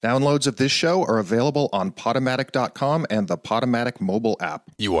Downloads of this show are available on Podomatic.com and the Podomatic mobile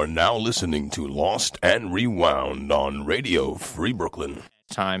app. You are now listening to Lost and Rewound on Radio Free Brooklyn.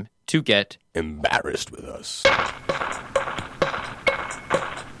 Time to get embarrassed with us.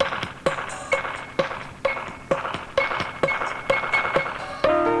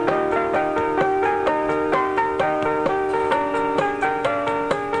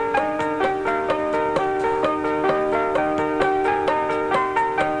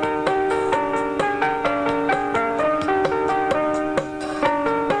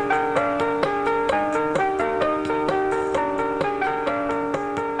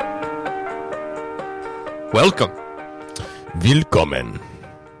 Welcome. Willkommen.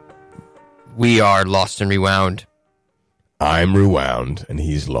 We are Lost and Rewound. I'm Rewound, and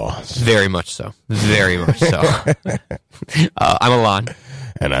he's lost. Very much so. Very much so. I'm Elann.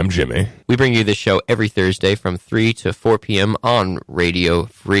 And I'm Jimmy. We bring you this show every Thursday from 3 to 4 p.m. on Radio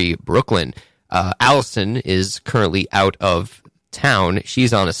Free Brooklyn. Allison is currently out of town.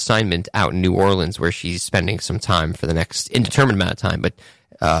 She's on assignment out in New Orleans, where she's spending some time for the next indeterminate amount of time, but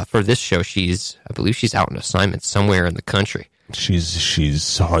for this show, I believe she's out on assignment somewhere in the country.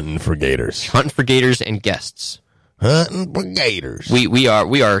 She's hunting for gators. Hunting for gators and guests. Hunting for gators. We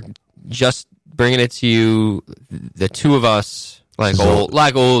are just bringing it to you, the two of us, like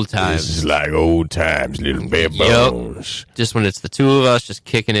old times. This is like old times, little bare bones. Yep. Just when it's the two of us, just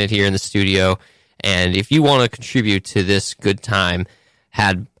kicking it here in the studio. And if you want to contribute to this good time,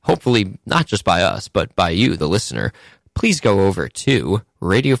 had hopefully not just by us, but by you, the listener, please go over to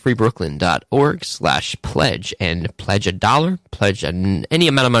radiofreebrooklyn.org/pledge and pledge $1, pledge any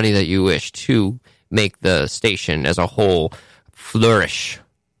amount of money that you wish to make the station as a whole flourish.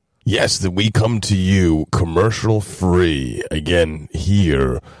 Yes, that we come to you commercial free. Again,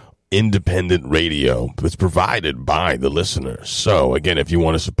 here, independent radio that's provided by the listeners. So, again, if you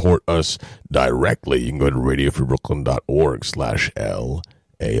want to support us directly, you can go to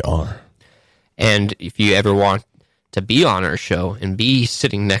radiofreebrooklyn.org/LAR. And if you ever want to be on our show and be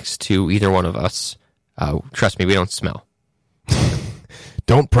sitting next to either one of us, trust me, we don't smell.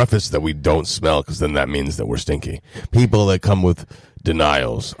 Don't preface that we don't smell, because then that means that we're stinky. People that come with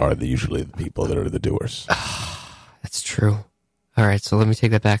denials are usually the people that are the doers. That's true. All right, so let me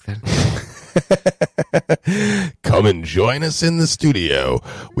take that back then. Come and join us in the studio.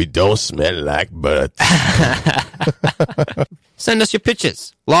 We don't smell like butts. Send us your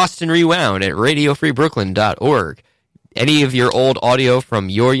pitches. Lost and Rewound at radiofreebrooklyn.org. Any of your old audio from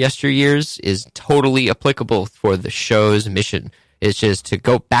your yesteryears is totally applicable for the show's mission. It's just to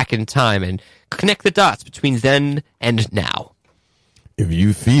go back in time and connect the dots between then and now. If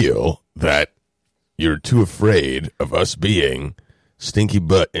you feel that you're too afraid of us being stinky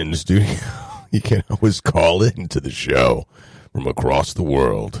butt in the studio, you can always call into the show from across the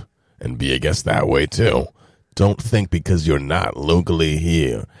world and be a guest that way too. Don't think because you're not locally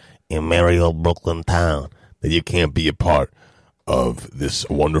here in merry old Brooklyn town that you can't be a part of this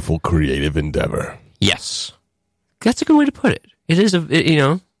wonderful creative endeavor. Yes. That's a good way to put it. It is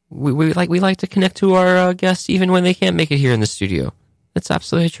we like to connect to our guests even when they can't make it here in the studio. That's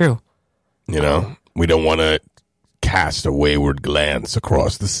absolutely true. You know, we don't want to cast a wayward glance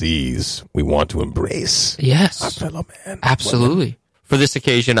across the seas. We want to embrace our fellow man. Absolutely. Women. For this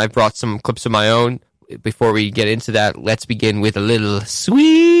occasion, I've brought some clips of my own. Before we get into that, let's begin with a little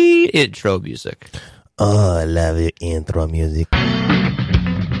sweet intro music. Oh, I love your intro music.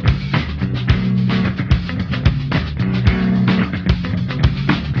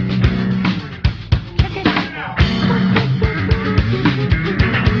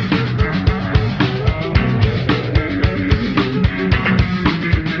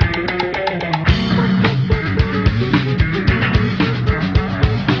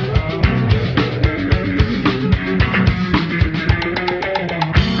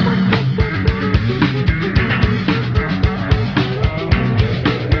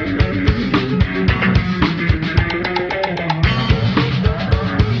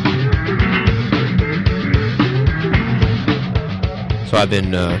 So I've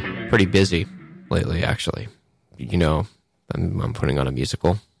been pretty busy lately, actually. You know, I'm putting on a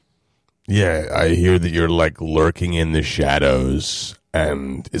musical. Yeah, I hear that you're like lurking in the shadows.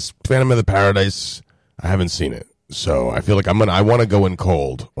 And is Phantom of the Paradise? I haven't seen it, so I feel like I want to go in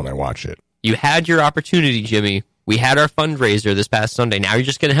cold when I watch it. You had your opportunity, Jimmy. We had our fundraiser this past Sunday. Now you're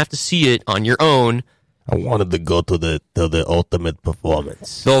just going to have to see it on your own. I wanted to go to the ultimate performance.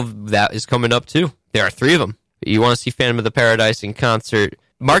 So that is coming up too. There are 3 of them. You want to see Phantom of the Paradise in concert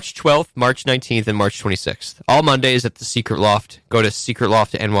March 12th, March 19th, and March 26th. All Mondays at the Secret Loft. Go to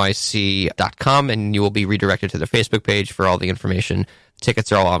secretloftnyc.com and you will be redirected to their Facebook page for all the information.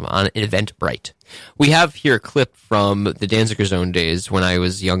 Tickets are all on Eventbrite. We have here a clip from the Danziger Zone days when I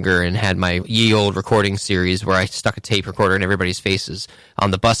was younger and had my ye old recording series where I stuck a tape recorder in everybody's faces.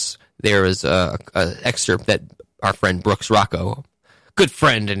 On the bus, there was a excerpt that our friend Brooks Rocco, good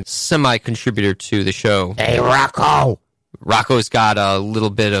friend and semi-contributor to the show. Hey, Rocco! Rocco's got a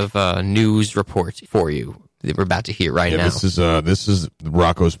little bit of a news report for you that we're about to hear now. This is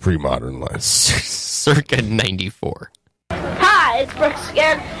Rocco's pre-modern life. Circa 94. Hi, it's Brooks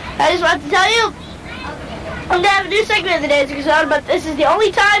again. I just want to tell you, I'm going to have a new segment of the Danziger Zone, but this is the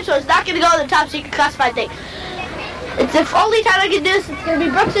only time, so it's not going to go in the top secret classified thing. It's the only time I can do this. It's going to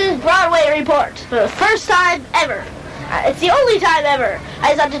be Brooks' Broadway report for the first time ever. It's the only time ever. I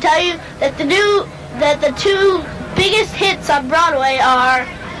just have to tell you that the two biggest hits on Broadway are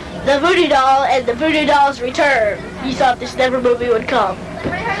The Voodoo Doll and The Voodoo Doll's Return. You thought this never movie would come.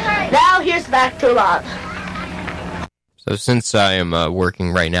 Now here's back to Elann. So since I am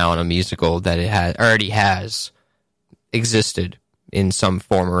working right now on a musical that it already has existed in some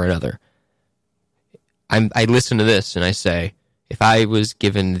form or another, I listen to this and I say, if I was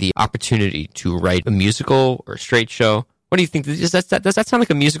given the opportunity to write a musical or a straight show, what do you think? Does that sound like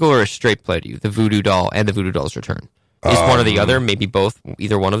a musical or a straight play to you? The Voodoo Doll and The Voodoo Doll's Return. Is one or the other? Maybe both?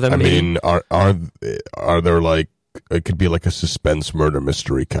 Either one of them? I maybe? mean, are there like, it could be like a suspense murder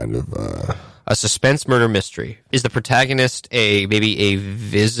mystery kind of... A suspense murder mystery. Is the protagonist maybe a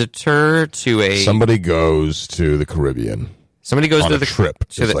visitor to a... Somebody goes to the Caribbean. Somebody goes on to a the trip.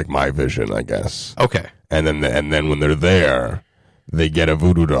 It's like my vision, I guess. Okay. And then when they're there, they get a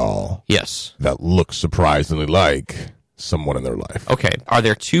voodoo doll. Yes. That looks surprisingly like someone in their life. Okay. Are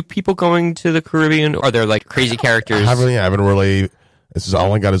there two people going to the Caribbean? Or are there like crazy characters? I haven't really. This is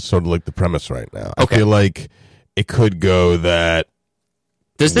all I got is sort of like the premise right now. Okay. I feel like it could go that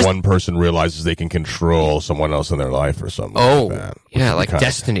one person realizes they can control someone else in their life or something. Like that, yeah, like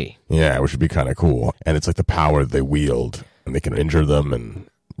Destiny. Yeah, which would be kind of cool. And it's like the power that they wield, and they can injure them and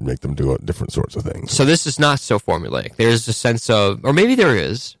make them do different sorts of things. So this is not so formulaic. There's a sense of, or maybe there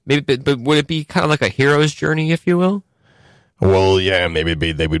is, but would it be kind of like a hero's journey, if you will? Well, yeah,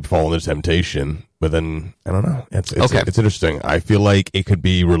 maybe they would fall into temptation, but then I don't know. It's interesting. I feel like it could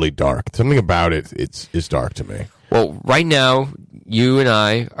be really dark. Something about it is dark to me. Well, right now, you and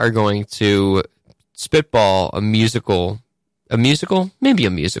I are going to spitball a musical. A musical? Maybe a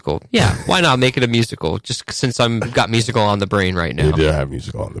musical. Yeah, why not make it a musical? Just since I've got musical on the brain right now. You do have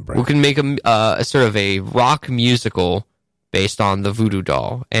musical on the brain. We can make a sort of a rock musical based on the Voodoo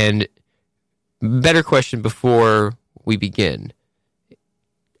Doll. And better question before we begin.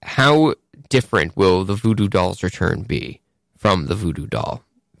 How different will the Voodoo Doll's Return be from the Voodoo Doll?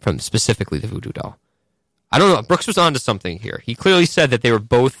 From specifically the Voodoo Doll? I don't know. Brooks was onto something here. He clearly said that they were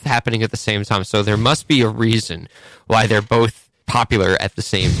both happening at the same time, so there must be a reason why they're both popular at the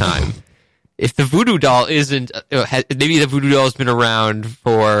same time. If the Voodoo Doll isn't... maybe the Voodoo Doll has been around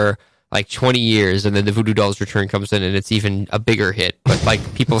for like 20 years, and then the Voodoo Doll's Return comes in, and it's even a bigger hit, but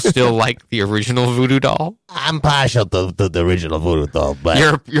like people still like the original Voodoo Doll? I'm partial to the original Voodoo Doll, but...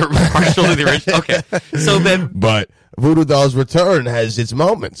 You're partial to the original? Okay. So then... But Voodoo Doll's Return has its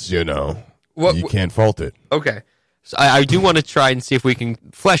moments, you know. You can't fault it. Okay. So I do want to try and see if we can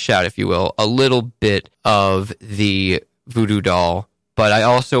flesh out, if you will, a little bit of the Voodoo Doll, but I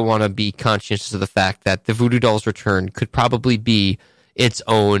also want to be conscious of the fact that the Voodoo Doll's Return could probably be its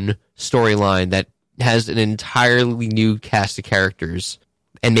own storyline that has an entirely new cast of characters,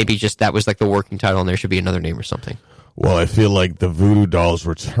 and maybe just that was like the working title and there should be another name or something. Well, I feel like the Voodoo Doll's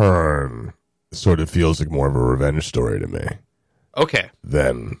Return sort of feels like more of a revenge story to me. Okay.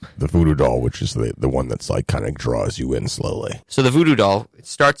 Than the Voodoo Doll, which is the one that's like kind of draws you in slowly. So the Voodoo Doll, it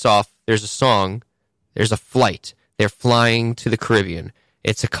starts off, there's a song, there's a flight. They're flying to the Caribbean.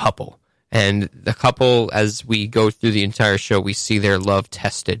 It's a couple. And the couple, as we go through the entire show, we see their love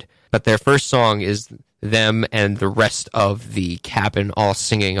tested. But their first song is them and the rest of the cabin all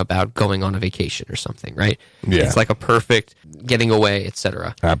singing about going on a vacation or something, right? Yeah. It's like a perfect getting away,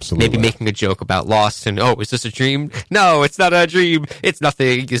 etc. Absolutely. Maybe making a joke about lost and, oh, is this a dream? No, it's not a dream. It's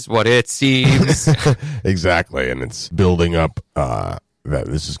nothing is what it seems. Exactly. And it's building up that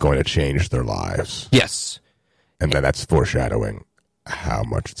this is going to change their lives. Yes. And then that's foreshadowing how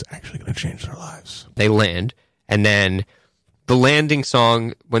much it's actually going to change their lives. They land, and then The landing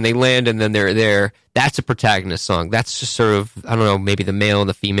song, when they land and then they're there, that's a protagonist song. That's just sort of, I don't know, maybe the male and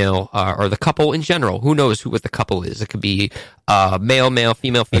the female, or the couple in general. Who knows what the couple is? It could be male, female,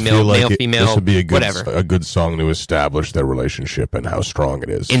 male, female, this would be whatever. A good song to establish their relationship and how strong it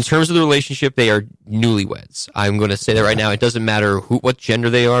is. In terms of the relationship, they are newlyweds. I'm going to say that right now. It doesn't matter what gender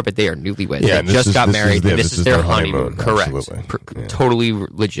they are, but they are newlyweds. Yeah, they just got married. This is their honeymoon. Correct. Yeah. Totally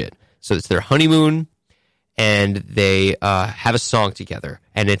legit. So it's their honeymoon, and they have a song together.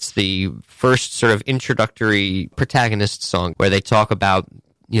 And it's the first sort of introductory protagonist song where they talk about,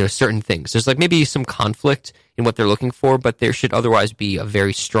 certain things. There's like maybe some conflict in what they're looking for, but there should otherwise be a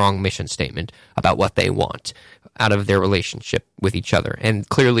very strong mission statement about what they want out of their relationship with each other. And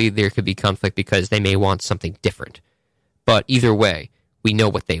clearly there could be conflict because they may want something different. But either way, we know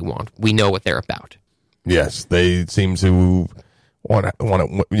what they want. We know what they're about. Yes, they seem to want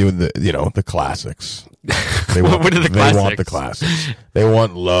the classics. They want, what are the classics? They want the classics. They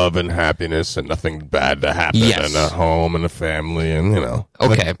want love and happiness and nothing bad to happen, and a home and a family, and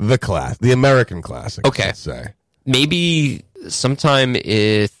okay, the American classics. Okay, let's say maybe sometime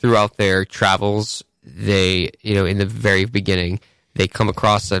throughout their travels, they in the very beginning they come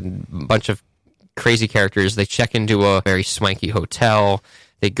across a bunch of crazy characters. They check into a very swanky hotel.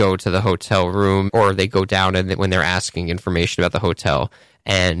 They go to the hotel room, or they go down, and when they're asking information about the hotel,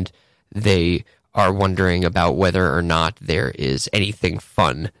 and they are wondering about whether or not there is anything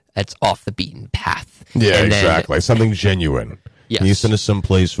fun that's off the beaten path. Yeah, and exactly. Something genuine. Yes. He's into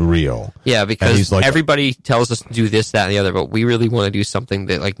someplace real. Yeah, because everybody tells us to do this, that, and the other, but we really want to do something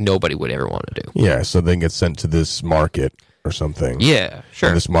that like nobody would ever want to do. Yeah, so they get sent to this market or something. Yeah, sure.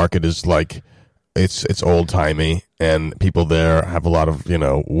 And this market is like it's old timey, and people there have a lot of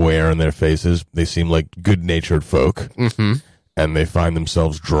wear in their faces. They seem like good natured folk. Mm-hmm. And they find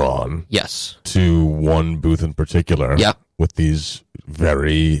themselves drawn to one booth in particular with these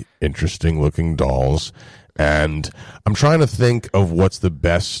very interesting looking dolls. And I'm trying to think of what's the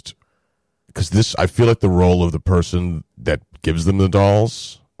best, because I feel like the role of the person that gives them the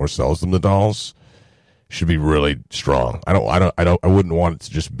dolls or sells them the dolls should be really strong. I wouldn't want it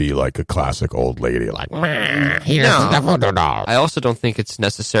to just be like a classic old lady, like, here's the voodoo doll. I also don't think it's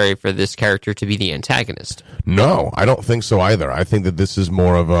necessary for this character to be the antagonist. No, I don't think so either. I think that this is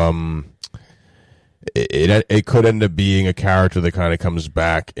more of it could end up being a character that kind of comes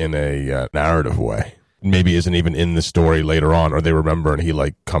back in a narrative way. Maybe isn't even in the story later on, or they remember and he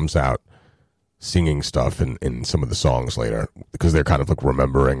like comes out singing stuff in some of the songs later, because they're kind of like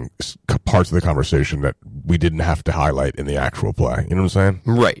remembering parts of the conversation that we didn't have to highlight in the actual play. You know what I'm saying?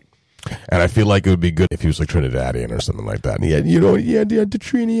 Right. And I feel like it would be good if he was like Trinidadian or something like that. And he had, the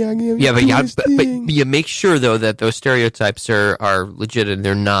Trinidadian. But you make sure though that those stereotypes are legit and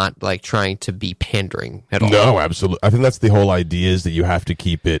they're not like trying to be pandering at all. No, absolutely. I think that's the whole idea, is that you have to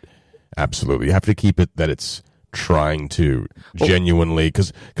keep it. Absolutely, you have to keep it that it's trying to genuinely,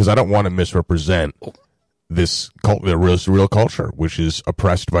 because I don't want to misrepresent this the real culture, which is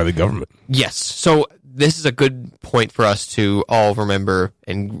oppressed by the government. Yes. So this is a good point for us to all remember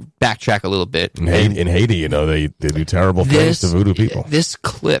and backtrack a little bit. In Haiti, they do terrible things to voodoo people. This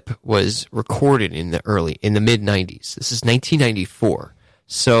clip was recorded in the mid-90s. This is 1994.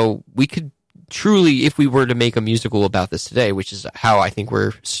 So we could truly, if we were to make a musical about this today, which is how I think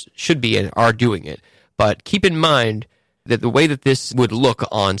should be and are doing it, but keep in mind that the way that this would look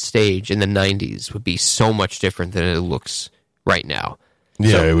on stage in the 90s would be so much different than it looks right now.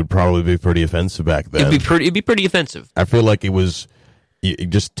 Yeah, so, it would probably be pretty offensive back then. It'd be pretty offensive. I feel like it was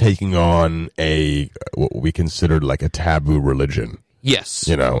just taking on what we considered like a taboo religion. Yes.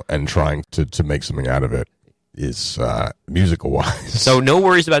 And trying to make something out of it is musical-wise. So no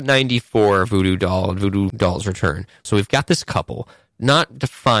worries about 94 Voodoo Doll and Voodoo Doll's Return. So we've got this couple. Not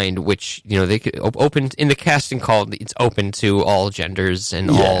defined, which they could open in the casting call. It's open to all genders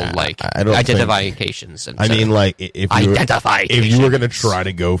and all identifications. And if you were going to try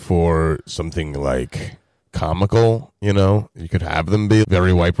to go for something like comical, you could have them be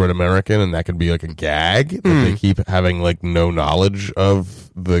very white bread American, and that could be like a gag that they keep having like no knowledge of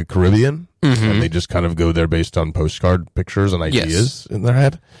the Caribbean, and they just kind of go there based on postcard pictures and ideas in their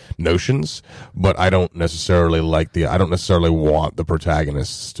head, notions. But I don't necessarily want the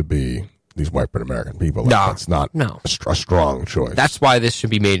protagonists to be these white bread American people. That's not a strong choice. That's why this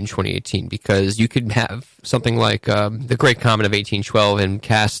should be made in 2018, because you could have something like The Great Comet of 1812 and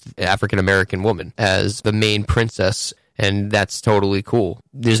cast African American woman as the main princess, and that's totally cool.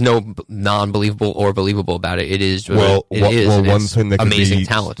 There's no non-believable or believable about it. It is one thing that could amazing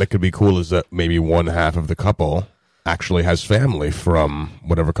talent. That could be cool is that maybe one half of the couple actually has family from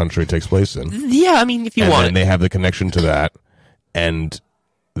whatever country it takes place in. Yeah, if you want, and they have the connection to that. and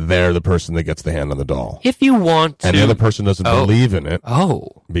they're the person that gets the hand on the doll. If you want to... And the other person doesn't believe in it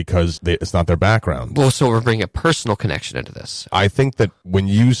because it's not their background. Well, so we're bringing a personal connection into this. I think that when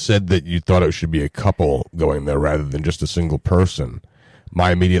you said that you thought it should be a couple going there rather than just a single person,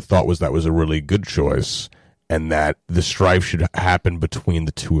 my immediate thought was that was a really good choice and that the strife should happen between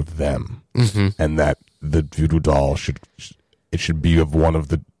the two of them. And that the voodoo doll should be of one of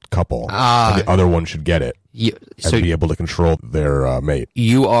the couple, and the other one should get it and be able to control their mate.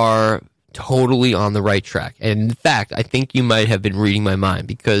 You are totally on the right track. And in fact, I think you might have been reading my mind,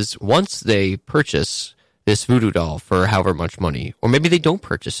 because once they purchase this voodoo doll for however much money, or maybe they don't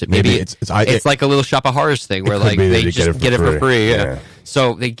purchase it. Maybe it's like a little Shop of Horrors thing where like they just get it for free. Yeah.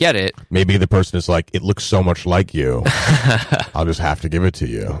 So they get it. Maybe the person is like, it looks so much like you, I'll just have to give it to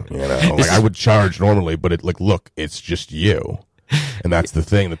you. You know, like I would charge normally, but look, it's just you. And that's the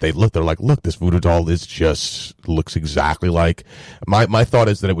thing that they're like, look, this voodoo doll looks exactly like. My thought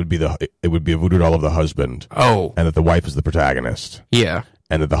is that it would be a voodoo doll of the husband. Oh, and that the wife is the protagonist. Yeah,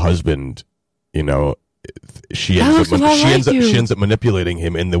 and that the husband, she ends up manipulating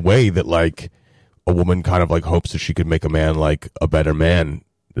him in the way that like a woman kind of like hopes that she could make a man like a better man.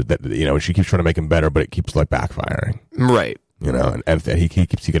 That and she keeps trying to make him better, but it keeps like backfiring. Right. And he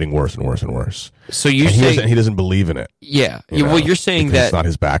keeps getting worse and worse and worse. So he doesn't believe in it. Yeah. Well, you're saying that it's not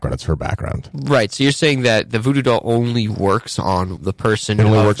his background; it's her background. Right. So you're saying that the voodoo doll only works on the person. It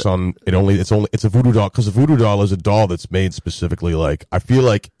only works on it. It's a voodoo doll because a voodoo doll is a doll that's made specifically like. I feel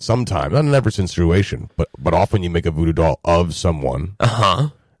like sometimes, not in every situation, but often you make a voodoo doll of someone.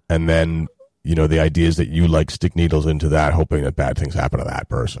 And then the idea is that you like stick needles into that, hoping that bad things happen to that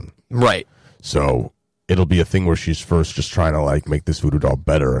person. Right. So it'll be a thing where she's first just trying to like make this voodoo doll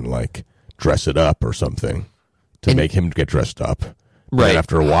better and like dress it up or something to make him get dressed up. Right. And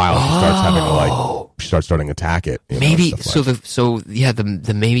after a while, she starts starting to attack it. Maybe the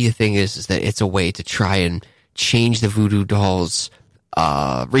thing is that it's a way to try and change the voodoo doll's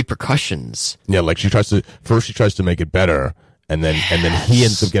repercussions. Yeah, like she tries to make it better, and then he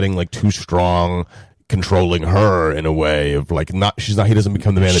ends up getting like too strong, controlling her in a way of like he doesn't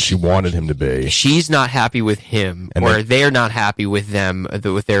become the man that she wanted him to be. She's not happy with him, they're not happy with them,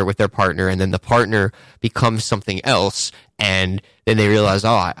 with their partner, and then the partner becomes something else, and then they realize,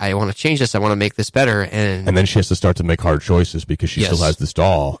 I want to change this, I want to make this better, and then she has to start to make hard choices because she still has this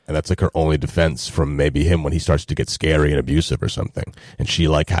doll, and that's like her only defense from maybe him when he starts to get scary and abusive or something, and she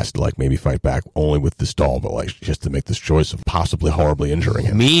like has to like maybe fight back only with this doll, but like she has to make this choice of possibly horribly injuring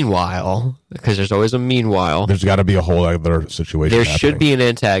him. Meanwhile, because there's always a meanwhile, there's got to be a whole other situation. There should be an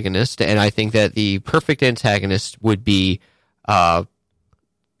antagonist, and I think that the perfect antagonist would be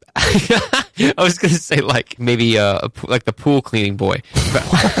I was going to say like maybe like the pool cleaning boy.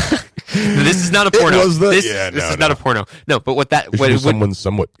 This is not a porno. This is not a porno. No, but someone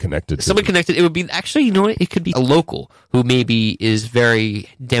somewhat connected. Someone connected. It would be actually, it could be a local who maybe is very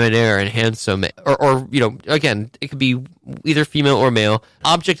debonair and handsome, or again, it could be either female or male,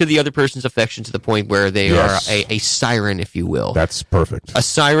 object of the other person's affection to the point where they are a siren, if you will. That's perfect. A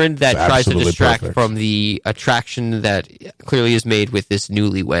siren that tries to distract from the attraction that clearly is made with this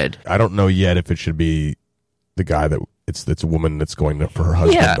newlywed. I don't know yet if it should be the guy that it's a woman that's going for her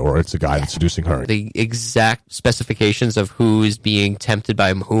husband, or it's a guy that's seducing her. The exact specifications of who is being tempted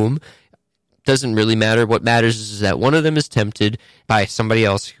by whom doesn't really matter. What matters is that one of them is tempted by somebody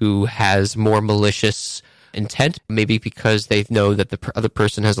else who has more malicious intent, maybe because they know that the other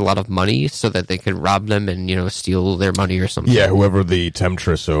person has a lot of money so that they can rob them and steal their money or something. Yeah, whoever the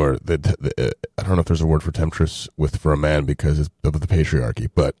temptress or the I don't know if there's a word for temptress for a man because it's of the patriarchy,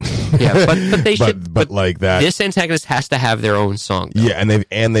 but yeah, but they should. But like that, this antagonist has to have their own song. Though. Yeah, I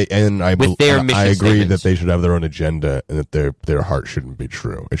agree that they should have their own agenda and that their heart shouldn't be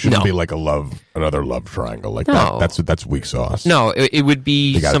true. It shouldn't be like another love triangle like that. That's weak sauce. No, it would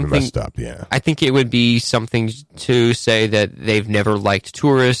be something messed up. Yeah, I think it would be something to say that they've never liked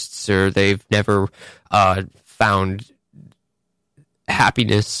tourists or they've never found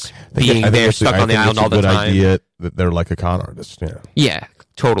happiness being there stuck on the island all the time. I think it's a good idea that they're like a con artist. Yeah,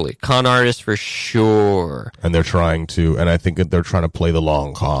 totally. Con artist for sure. And they're trying to, and I think that they're trying to play the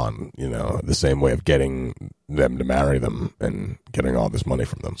long con, the same way of getting them to marry them and getting all this money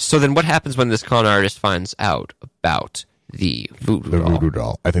from them. So then what happens when this con artist finds out about the voodoo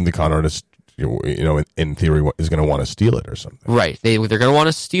doll? I think the con artist, in theory, is going to want to steal it or something. Right. They're going to want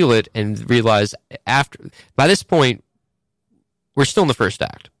to steal it and realize by this point, we're still in the first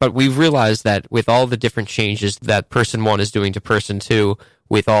act, but we've realized that with all the different changes that person one is doing to person two,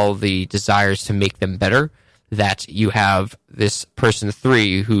 with all the desires to make them better, that you have this person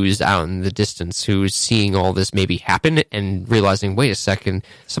 3 who's out in the distance, who's seeing all this maybe happen and realizing, wait a second,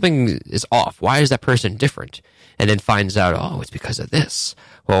 something is off. Why is that person different? And then finds out, oh, it's because of this.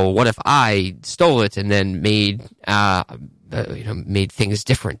 Well, what if I stole it and then made things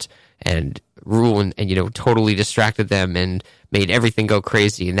different and ruined and totally distracted them and made everything go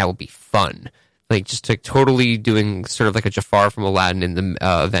crazy, and that would be fun. Like just totally doing sort of like a Jafar from Aladdin in the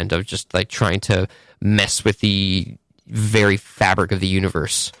event of just like trying to mess with the very fabric of the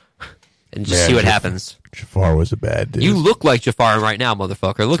universe and just see what happens. Jafar was a bad dude. You look like Jafar right now,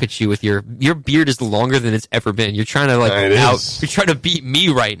 motherfucker. Look at you with your beard is longer than it's ever been. You're trying to you're trying to beat me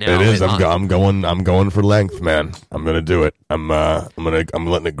right now. It is. I'm going for length, man. I'm gonna do it. I'm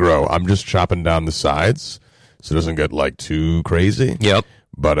letting it grow. I'm just chopping down the sides so it doesn't get like too crazy. Yep.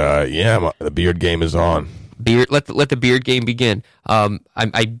 But the beard game is on. Let the beard game begin.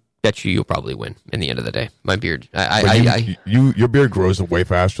 I bet you'll probably win in the end of the day. My beard, your beard grows way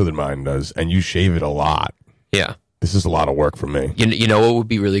faster than mine does, and you shave it a lot. Yeah, this is a lot of work for me. You know what would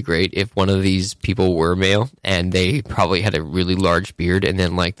be really great if one of these people were male and they probably had a really large beard, and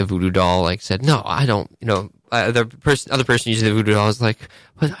then like the voodoo doll like said, "No, I don't." The other person using the voodoo doll is like,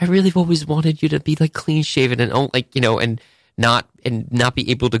 "But I really always wanted you to be like clean shaven and not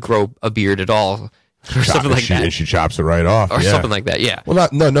be able to grow a beard at all." Or something like that. And she chops it right off. Or something like that, yeah. Well,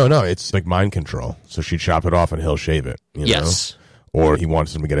 no. It's like mind control. So she chop it off and he'll shave it. Yes. Or he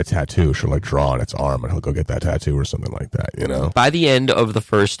wants him to get a tattoo. She'll like draw on its arm and he'll go get that tattoo or something like that, By the end of the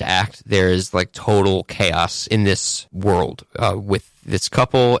first act, there is like total chaos in this world with this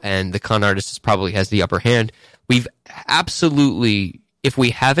couple, and the con artist probably has the upper hand. We've absolutely, if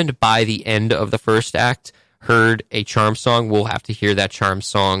we haven't by the end of the first act heard a charm song, we'll have to hear that charm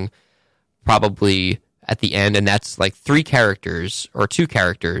song probably at the end, and that's like 3 characters or 2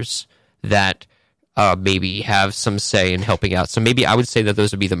 characters that maybe have some say in helping out. So maybe I would say that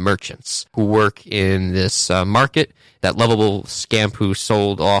those would be the merchants who work in this market. That lovable scamp who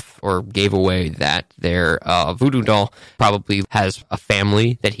sold off or gave away their voodoo doll probably has a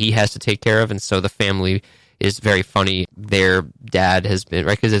family that he has to take care of, and so the family is very funny. Their dad has been,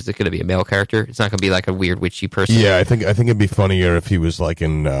 right, because it's going to be a male character. It's not going to be like a weird witchy person. Yeah, I think it'd be funnier if he was like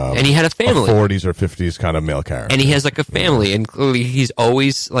in and he had a family, a 40s or 50s kind of male character, and he has like a family, and clearly he's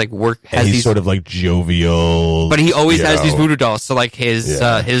always like he's sort of like jovial, but he always has these voodoo dolls. So like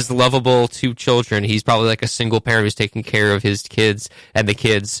his lovable 2 children, he's probably like a single parent who's taking care of his kids, and the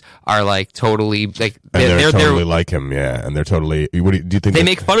kids are like totally like they're totally like him, yeah, and they're totally. Do you think they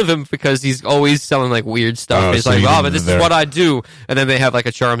make fun of him because he's always selling like weird stuff? It's like, but this is what I do, and then they have like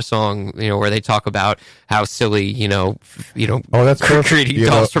a charm song, where they talk about how silly, that's creating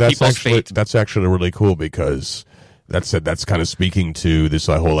dolls for people's fate. That's actually really cool because that's kind of speaking to this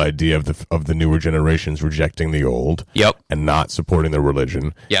whole idea of the newer generations rejecting the old, and not supporting the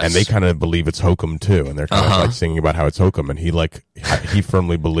religion, and they kind of believe it's hokum too, and they're kind of like singing about how it's hokum, and he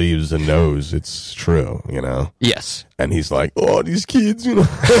firmly believes and knows it's true, Yes. And he's like, oh, these kids, Stop.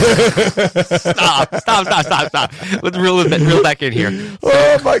 Let's reel back in here.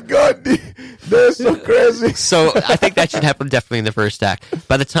 Oh, my God. They're so crazy. So I think that should happen definitely in the first act.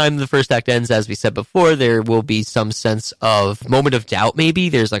 By the time the first act ends, as we said before, there will be some sense of moment of doubt, maybe.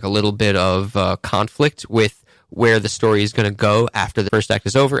 There's like a little bit of conflict with where the story is going to go after the first act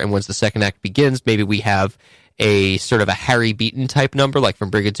is over. And once the second act begins, maybe we have a sort of a Harry Beaton type number, like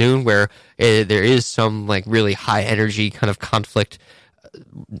from Brigadoon, where there is some like really high energy kind of conflict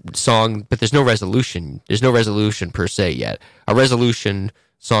song, but there's no resolution. There's no resolution per se yet. A resolution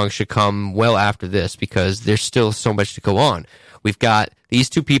song should come well after this because there's still so much to go on. We've got these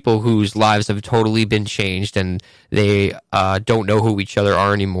 2 people whose lives have totally been changed, and they don't know who each other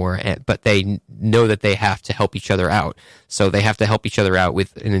are anymore, but they know that they have to help each other out. So they have to help each other out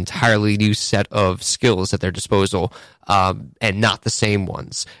with an entirely new set of skills at their disposal, and not the same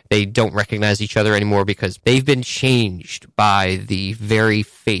ones. They don't recognize each other anymore because they've been changed by the very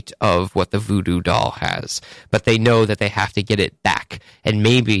fate of what the voodoo doll has. But they know that they have to get it back. And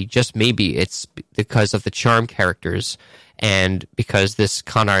maybe, just maybe, it's because of the charm characters, and because this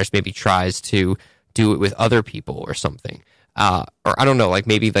con artist maybe tries to do it with other people or something. Or I don't know, like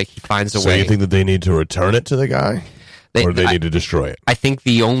maybe like he finds a way. So you think that they need to return it to the guy? Or they need to destroy it? I think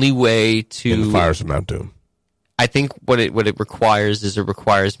the only way to... In the fires of Mount Doom. I think what it requires is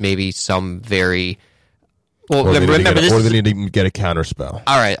maybe some very... Well, or remember, they need to get a counter spell.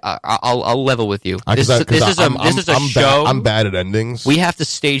 All right, I'll level with you. This is a show. I'm bad at endings. We have to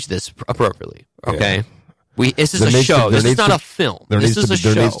stage this appropriately, okay? Yeah. This is a show. This is not a film. There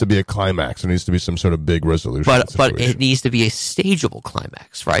needs to be a climax. There needs to be some sort of big resolution. But it needs to be a stageable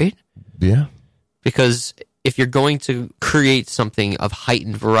climax, right? Yeah. Because if you're going to create something of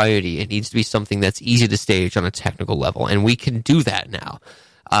heightened variety, it needs to be something that's easy to stage on a technical level, and we can do that now.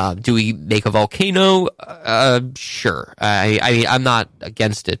 Do we make a volcano? Sure. I'm not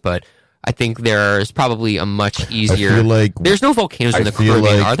against it, but I think there's probably a much easier... I feel like there's no volcanoes in the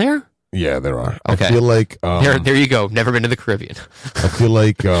Caribbean, are there? Yeah, there are. Okay. I feel like... there you go. Never been to the Caribbean. I feel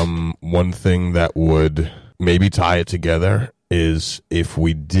like one thing that would maybe tie it together is if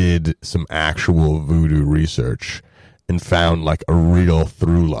we did some actual voodoo research and found like a real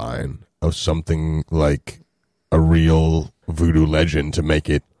through line of something like a real voodoo legend to make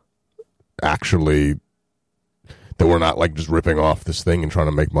it actually that we're not like just ripping off this thing and trying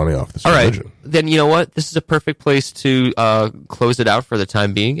to make money off this religion. Right. Then you know what? This is a perfect place to close it out for the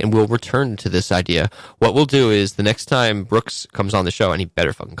time being, and we'll return to this idea. What we'll do is the next time Brooks comes on the show, and he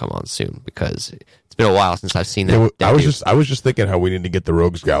better fucking come on soon because it's been a while since I've seen that. I was just thinking how we need to get the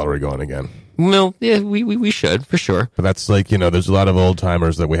Rogues Gallery going again. Well, yeah, we should for sure. But that's like, there's a lot of old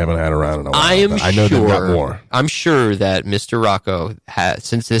timers that we haven't had around in a while. I know they've got more. I'm sure that Mr. Rocco,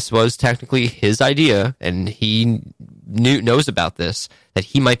 since this was technically his idea and he knows about this, that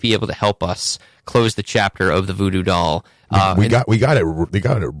he might be able to help us close the chapter of the voodoo doll. We got it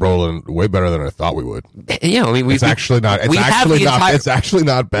rolling way better than I thought we would. Yeah, I mean, it's actually not bad.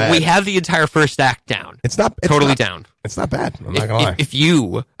 We have the entire first act down. It's not down. It's not bad. I'm not gonna lie. If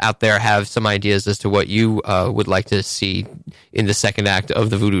you out there have some ideas as to what you would like to see in the second act of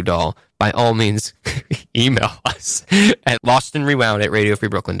the voodoo doll, by all means, email us at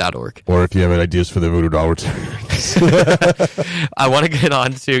lostandrewound@radiofreebrooklyn.org. Or if you have ideas for the voodoo doll returns. I want to get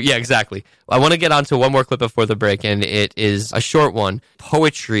on to, exactly. I want to get on to one more clip before the break, and it is a short one.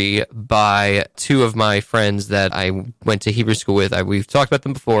 Poetry by two of my friends that I went to Hebrew school with. We've talked about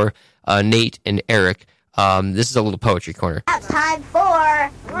them before, Nate and Eric. This is a little poetry corner. It's time for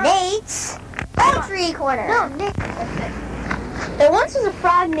Nate's Poetry Corner. No, Nick. There once was a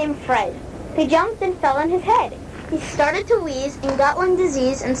frog named Fred. He jumped and fell on his head. He started to wheeze and got lung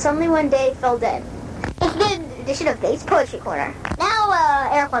disease and suddenly one day fell dead. It's been an edition of Nate's Poetry Corner. Now,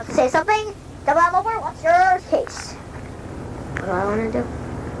 Eric wants to say something. Double M over, what's your case? What do I want to do?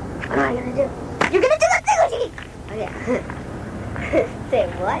 What am I going to do? You're gonna do the thing! Okay. Say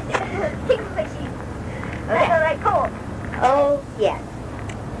what? Tickle-fishy. Okay. Alright, cool. Oh, yeah.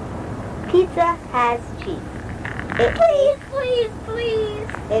 Pizza has cheese. Please.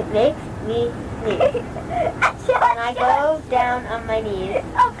 It makes me sneeze. And I go down on my knees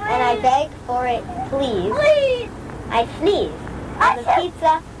and I beg for it, please. I sneeze on the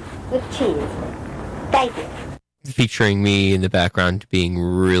pizza with cheese. Thank you. Featuring me in the background being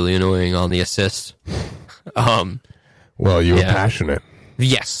really annoying on the assist. Well, you were passionate.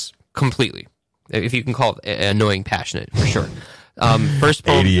 Yes, completely. If you can call it annoying passionate, for sure. First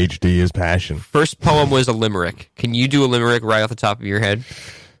poem, ADHD is passion. First poem was a limerick. Can you do a limerick right off the top of your head?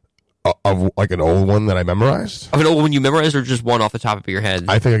 Of like an old one that I memorized? Of an old one you memorized, or just one off the top of your head?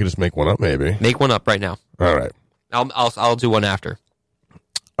 I think I could just make one up, maybe. Make one up right now. All right. I'll do one after.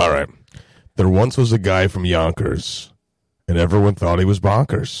 All right. There once was a guy from Yonkers, and everyone thought he was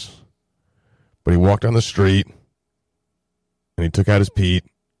bonkers. But he walked down the street, and he took out his Pete,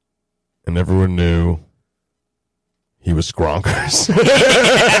 and everyone knew he was Scronkers.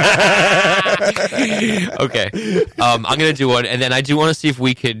 Okay. I'm going to do one, and then I do want to see if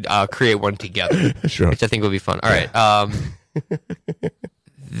we could create one together. Sure. Which I think would be fun. All right.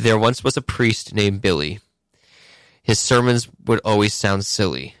 There once was a priest named Billy. His sermons would always sound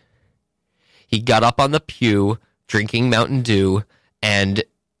silly. He got up on the pew, drinking Mountain Dew, and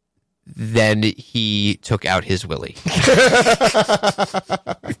then he took out his willy.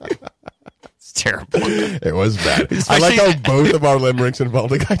 It's terrible. It was bad. I like how both of our limericks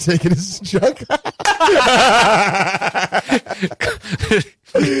involved a guy taking his junk.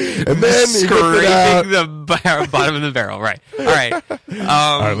 And then scraping the bottom of the barrel. Right. All right.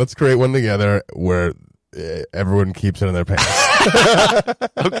 All right, let's create one together where everyone keeps it in their pants.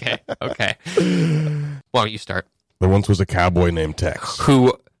 Okay. Why don't you start? There once was a cowboy named Tex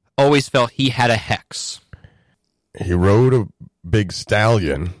who always felt he had a hex. He rode a big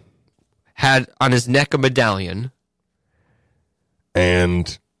stallion. Had on his neck a medallion.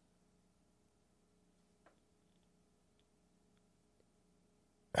 And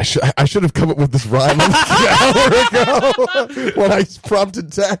I should have come up with this rhyme an hour ago when I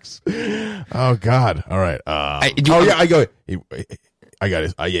prompted Tex. Oh, God. All right. I got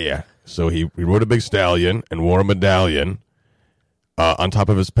it. Yeah. So he rode a big stallion and wore a medallion on top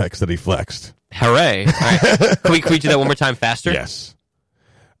of his pecs that he flexed. Hooray. All right. Can we do that one more time faster? Yes.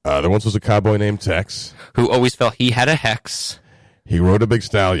 There once was a cowboy named Tex who always felt he had a hex. He rode a big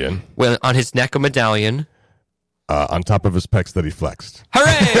stallion. Well, on his neck a medallion. on top of his pecs that he flexed.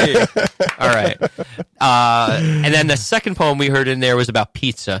 Hooray! All right. And then the second poem we heard in there was about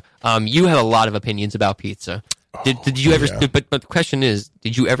pizza. You have a lot of opinions about pizza. Did you ever? yeah. But the question is,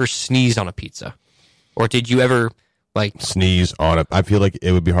 did you ever sneeze on a pizza, or did you ever Sneeze on it? I feel like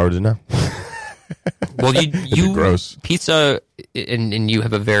it would be hard to know. Well, you gross. Pizza, and you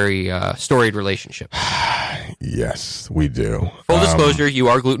have a very storied relationship. Yes, we do. Full disclosure, you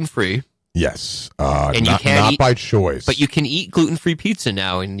are gluten-free. Yes, And you not, can't not eat- by choice, But you can eat gluten-free pizza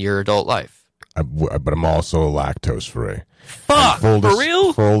now in your adult life. but I'm also lactose free. Fuck, for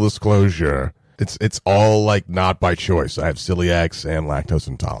real? Full disclosure, it's all like not by choice. I have celiacs and lactose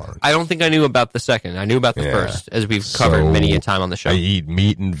intolerance. I don't think I knew about the second. I knew about the Yeah. first, as we've covered many a time on the show. I eat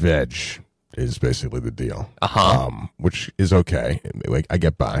meat and veg is basically the deal. Which is okay. Like I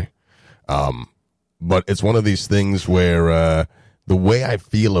get by. But it's one of these things where the way I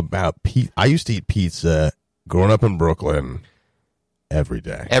feel about pizza, I used to eat pizza growing up in Brooklyn every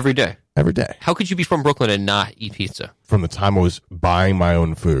day. Every day. Every day. How could you be from Brooklyn and not eat pizza? From the time I was buying my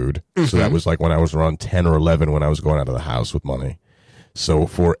own food. So that was like when I was around 10 or 11 when I was going out of the house with money. So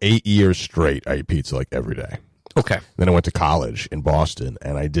for 8 years straight, I ate pizza like every day. Okay. Then I went to college in Boston,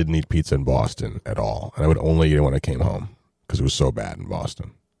 and I didn't eat pizza in Boston at all. And I would only eat it when I came home because it was so bad in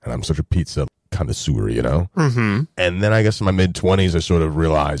Boston. And I'm such a pizza connoisseur, you know? Mm-hmm. And then I guess in my mid-20s, I sort of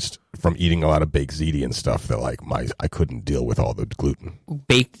realized from eating a lot of baked ziti and stuff that like I couldn't deal with all the gluten.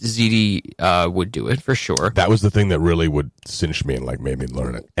 Baked ziti would do it for sure. That was the thing that really would cinch me and like made me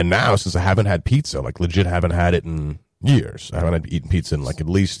learn it. And now, since I haven't had pizza, like legit haven't had it in years. I haven't eaten pizza in like at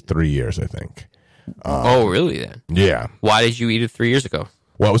least 3 years, I think. Oh, really then? Yeah. Why did you eat it 3 years ago?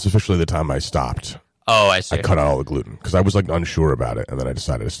 Well, it was officially the time I stopped. Oh, I see. I cut out all the gluten because I was like unsure about it, and then I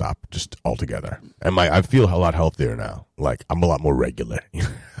decided to stop just altogether. And I feel a lot healthier now. Like I'm a lot more regular.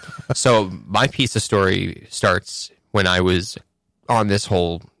 So my pizza story starts when I was on this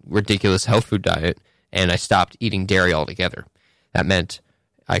whole ridiculous health food diet, and I stopped eating dairy altogether. That meant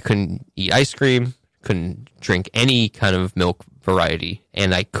I couldn't eat ice cream, couldn't drink any kind of milk variety,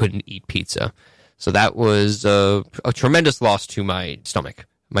 and I couldn't eat pizza. So that was a tremendous loss to my stomach.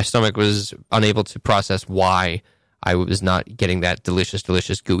 My stomach was unable to process why I was not getting that delicious,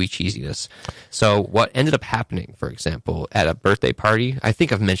 gooey cheesiness. So what ended up happening, for example, at a birthday party, I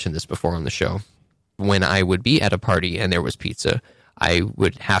think I've mentioned this before on the show, when I would be at a party and there was pizza, I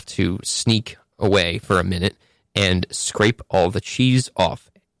would have to sneak away for a minute and scrape all the cheese off.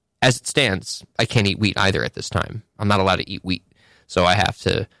 As it stands, I can't eat wheat either at this time. I'm not allowed to eat wheat. So I have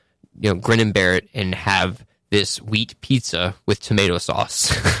to, grin and bear it and have this wheat pizza with tomato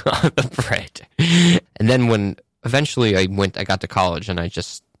sauce on the bread. And then when eventually I got to college and I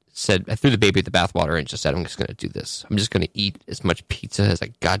just said, I threw the baby at the bathwater and just said, I'm just going to do this. I'm just going to eat as much pizza as I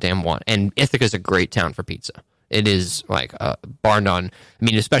goddamn want. And Ithaca is a great town for pizza. It is like bar none. I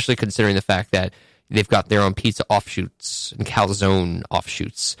mean, especially considering the fact that they've got their own pizza offshoots and calzone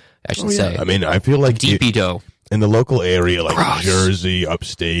offshoots, I should say. I mean, I feel like Deepy dough. in the local area, like Gross. Jersey,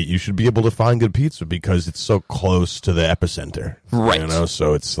 upstate, you should be able to find good pizza because it's so close to the epicenter. Right.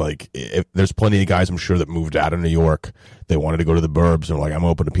 So it's like, there's plenty of guys, I'm sure, that moved out of New York. They wanted to go to the burbs and were like, I'm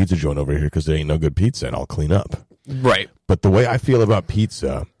open a pizza joint over here because there ain't no good pizza and I'll clean up. Right. But the way I feel about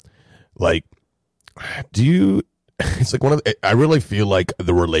pizza, like, it's like I really feel like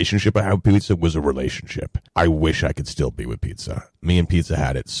the relationship I have with pizza was a relationship. I wish I could still be with pizza. Me and pizza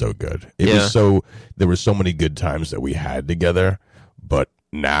had it so good. There were so many good times that we had together, but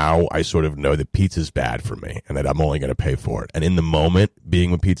now I sort of know that pizza's bad for me and that I'm only going to pay for it. And in the moment, being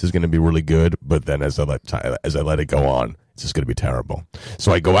with pizza is going to be really good, but then as I let it go on, it's just going to be terrible.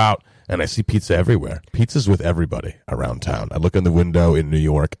 So I go out and I see pizza everywhere. Pizza's with everybody around town. I look in the window in New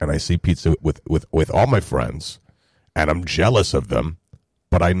York and I see pizza with all my friends. And I'm jealous of them,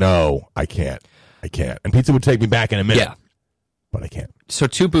 but I know I can't. And pizza would take me back in a minute. Yeah. But I can't. So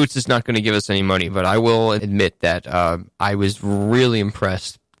Two Boots is not going to give us any money, but I will admit that I was really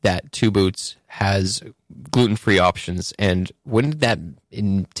impressed that Two Boots has gluten-free options. And wouldn't that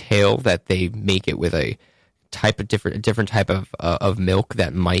entail that they make it with a different type of milk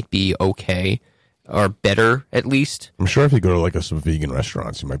that might be okay or better at least? I'm sure if you go to like some vegan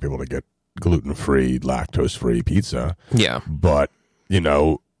restaurants, you might be able to get gluten-free, lactose-free pizza. Yeah. But,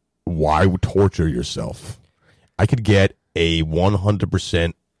 why torture yourself? I could get a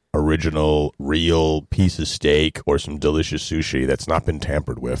 100% original, real piece of steak or some delicious sushi that's not been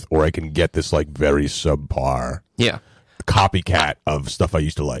tampered with, or I can get this like very subpar copycat of stuff I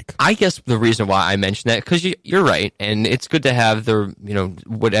used to like. I guess the reason why I mentioned that, because you're right, and it's good to have the,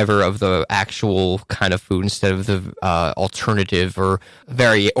 whatever of the actual kind of food instead of the alternative or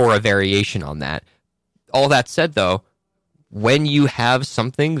a variation on that. all that said, though, when you have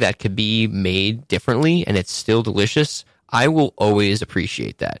something that could be made differently and it's still delicious, I will always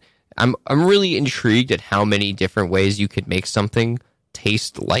appreciate that. I'm really intrigued at how many different ways you could make something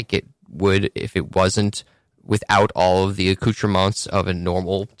taste like it would if it wasn't without all of the accoutrements of a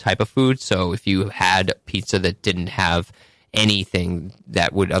normal type of food. So if you had pizza that didn't have anything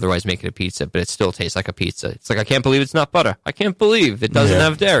that would otherwise make it a pizza, but it still tastes like a pizza. It's like, I can't believe it's not butter. I can't believe it doesn't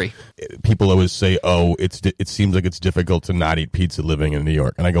have dairy. People always say, oh, it seems like it's difficult to not eat pizza living in New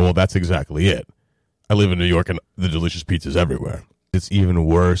York. And I go, well, that's exactly it. I live in New York and the delicious pizza's everywhere. It's even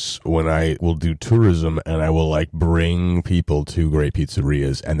worse when I will do tourism and I will like bring people to great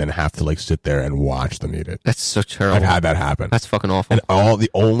pizzerias and then have to like sit there and watch them eat it. That's so terrible. I've had that happen. That's fucking awful. And the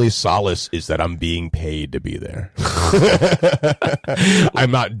only solace is that I'm being paid to be there.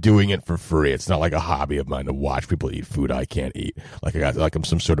 I'm not doing it for free. It's not like a hobby of mine to watch people eat food I can't eat. Like I'm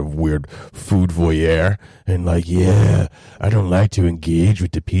some sort of weird food voyeur and like, yeah, I don't like to engage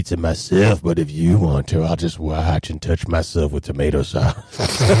with the pizza myself, but if you want to, I'll just watch and touch myself with tomato sauce.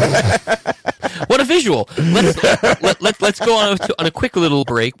 What a visual. Let's go on a quick little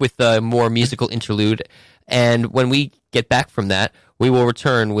break with a more musical interlude. And when we get back from that, we will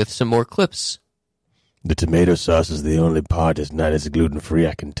return with some more clips. The tomato sauce is the only part that's not as gluten-free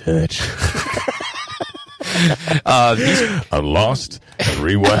I can touch. I'm lost and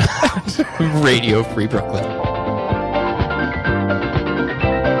rewound. Radio Free Brooklyn.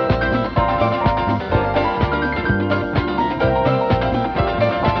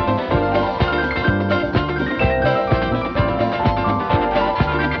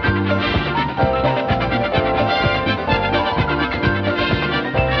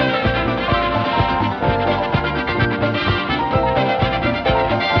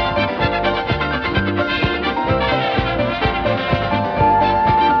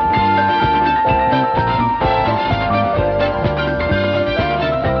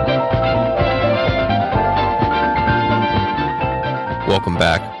 Welcome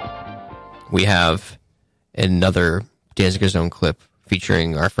back. We have another Danziger Zone clip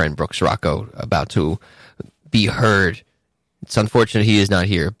featuring our friend Brooks Rocco about to be heard. It's unfortunate he is not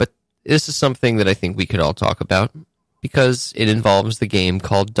here, but this is something that I think we could all talk about because it involves the game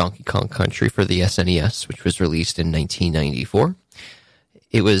called Donkey Kong Country for the SNES, which was released in 1994.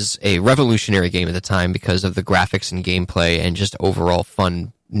 It was a revolutionary game at the time because of the graphics and gameplay and just overall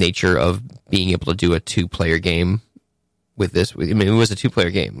fun nature of being able to do a two-player game with this. I mean, it was a two-player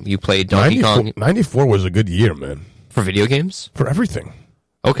game. You played Donkey Kong. 94 was a good year, man. For video games? For everything.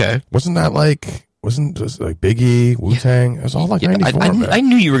 Okay. Wasn't just like Biggie, Wu-Tang? It was all like 94, man. I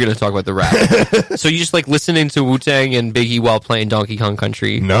knew you were going to talk about the rap. So you just like listening to Wu-Tang and Biggie while playing Donkey Kong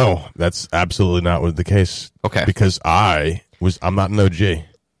Country? No, that's absolutely not the case. Okay. Because I'm not an OG.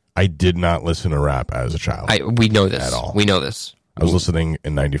 I did not listen to rap as a child. We know this. At all. We know this. I was listening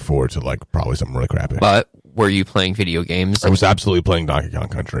in 94 to like probably something really crappy. But were you playing video games? I was absolutely playing Donkey Kong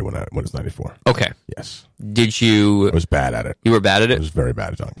Country when it was 94. Okay. Yes. Did you... I was bad at it. You were bad at it? I was very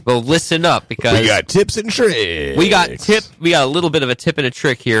bad at Donkey. Well, listen up, because... We got tips and tricks. We got a little bit of a tip and a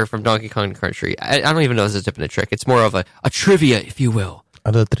trick here from Donkey Kong Country. I don't even know if it's a tip and a trick. It's more of a trivia, if you will.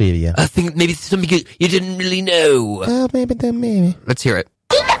 A little trivia. I think maybe something you didn't really know. Well, maybe. Let's hear it.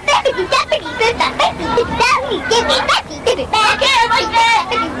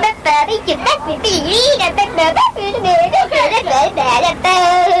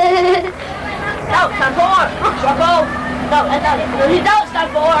 No, it's time for Rocco. No, that's not it. No, it's time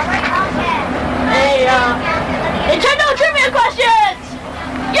for Nintendo trivia questions.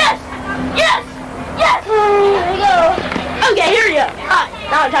 Yes. Here we go. Okay, here we go.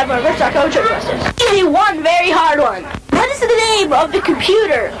 Now it's time for Rocco trivia questions. Give me one very hard one. What is the name of the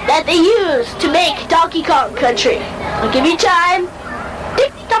computer that they used to make Donkey Kong Country? I'll give you time.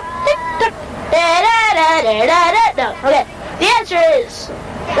 Tick tock, tick tock. Da da da da da. No, okay. The answer is.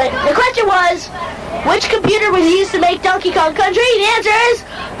 The question was, which computer was used to make Donkey Kong Country? The answer is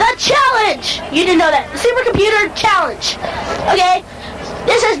the Challenge. You didn't know that. The Supercomputer Challenge. Okay.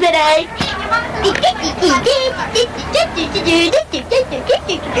 This has been a...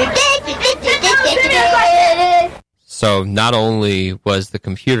 So not only was the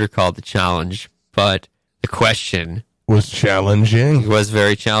computer called the Challenge, but the question was challenging. It was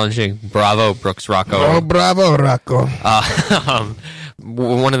very challenging. Bravo, Brooks Rocco. Oh, bravo, Rocco.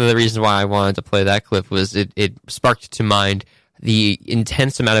 One of the reasons why I wanted to play that clip was it sparked to mind the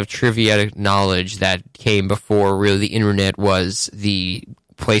intense amount of trivia knowledge that came before really the internet was the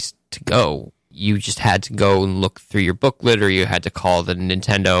place to go. you just had to go and look through your booklet, or you had to call the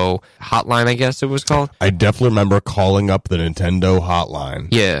Nintendo hotline, I guess it was called. I definitely remember calling up the Nintendo hotline.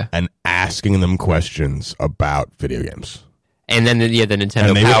 Yeah. And asking them questions about video games. And then, the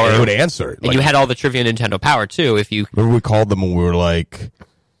Nintendo and Power. They would answer. And you had all the trivia Nintendo Power, too. If you remember, we called them and we were like...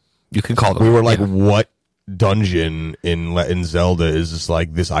 You can call them. We were like, what dungeon in Zelda is this,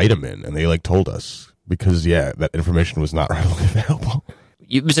 like, this item in? And they, like, told us. Because, that information was not readily available.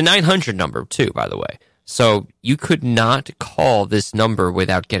 It was a 900 number, too, by the way. So you could not call this number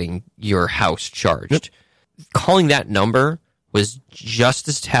without getting your house charged. Yep. Calling that number was just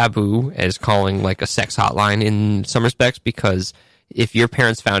as taboo as calling like a sex hotline in some respects, because if your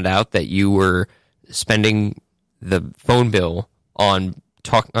parents found out that you were spending the phone bill on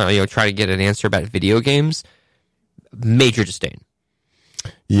trying to get an answer about video games, major disdain.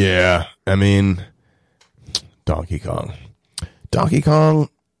 Yeah, I mean, Donkey Kong,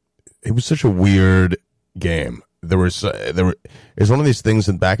 it was such a weird game. It's one of these things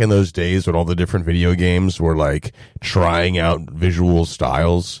that back in those days when all the different video games were like trying out visual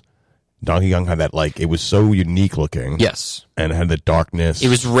styles, Donkey Kong had that, like, it was so unique looking. Yes. And it had the darkness. It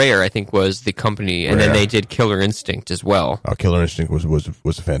was Rare, I think, was the company, and then they did Killer Instinct as well. Oh, Killer Instinct was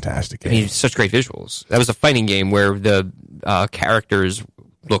a fantastic game. I mean, such great visuals. That was a fighting game where the characters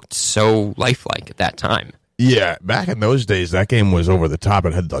looked so lifelike at that time. Yeah, back in those days, that game was over the top.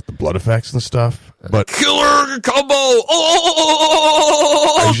 It had like the blood effects and stuff. But killer combo!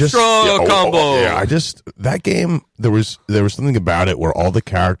 Combo! Yeah, that game, there was something about it where all the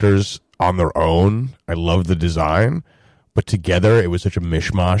characters on their own, I loved the design, but together it was such a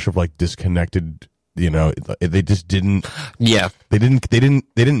mishmash of like disconnected, they just didn't. Yeah. They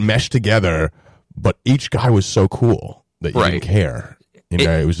didn't mesh together, but each guy was so cool that you didn't care.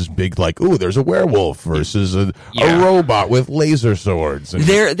 It was this big, like, ooh, there's a werewolf versus a robot with laser swords. And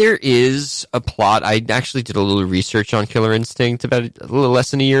there is a plot. I actually did a little research on Killer Instinct about a little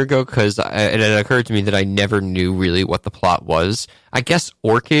less than a year ago, because it occurred to me that I never knew really what the plot was. I guess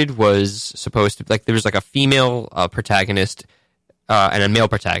Orchid was supposed to, like, there was like a female protagonist and a male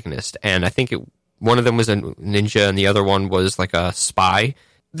protagonist, and I think one of them was a ninja and the other one was like a spy.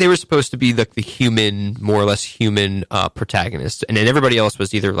 They were supposed to be like the human, more or less human protagonist, and then everybody else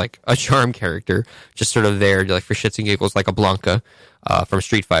was either like a charm character, just sort of there like for shits and giggles, like a Blanca from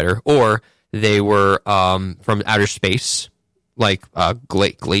Street Fighter, or they were from outer space, like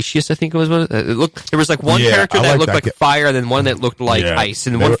Glacius, I think it was. There was like one character that looked like fire, and then one that looked like ice,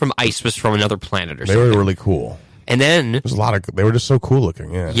 and the one from ice was from another planet or something. They were really cool. And then there's they were just so cool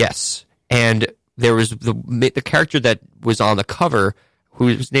looking. Yeah. Yes, and there was the character that was on the cover,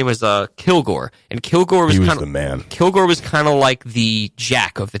 whose name was Kilgore, and Kilgore was the man. Kilgore was kind of like the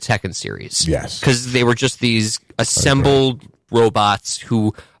Jack of the Tekken series. Yes, because they were just these assembled robots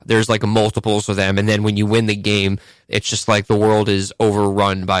who there's like multiples of them, and then when you win the game, it's just like the world is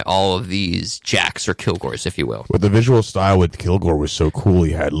overrun by all of these Jacks or Kilgores, if you will. But the visual style with Kilgore was so cool.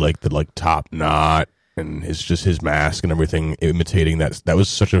 He had like the top knot, and his mask and everything imitating that. That was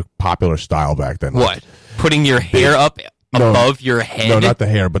such a popular style back then. What? Putting your hair up above your head? No, not the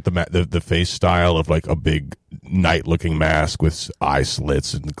hair, but the face style of like a big knight-looking mask with eye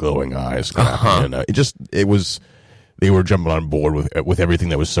slits and glowing eyes. They were jumping on board with everything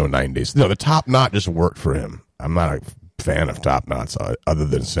that was so 90s. No, the top knot just worked for him. I'm not a fan of top knots other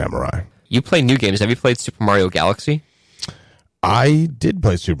than Samurai. You play new games. Have you played Super Mario Galaxy? I did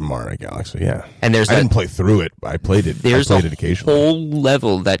play Super Mario Galaxy, yeah. And I didn't play through it. I played it. There's I played it occasionally. Whole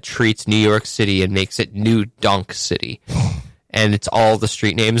level that treats New York City and makes it New Donk City. And it's all the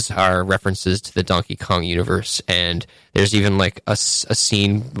street names are references to the Donkey Kong universe. And there's even like a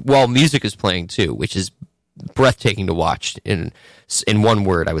scene while music is playing too, which is breathtaking to watch. In one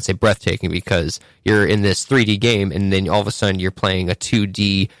word, I would say breathtaking, because you're in this 3D game and then all of a sudden you're playing a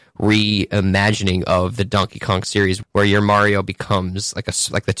 2D reimagining of the Donkey Kong series, where your Mario becomes like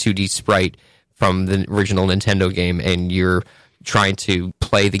the 2D sprite from the original Nintendo game, and you're trying to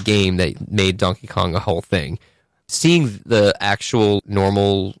play the game that made Donkey Kong a whole thing. Seeing the actual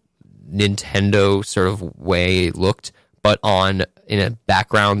normal Nintendo sort of way it looked, but in a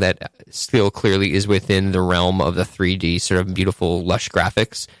background that still clearly is within the realm of the 3D sort of beautiful, lush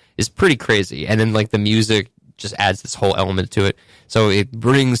graphics, is pretty crazy. And then like the music just adds this whole element to it. So it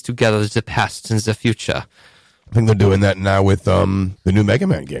brings together the past and the future. I think they're doing that now with the new Mega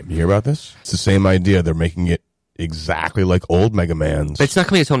Man game. You hear about this? It's the same idea. They're making it exactly like old Mega Mans. But it's not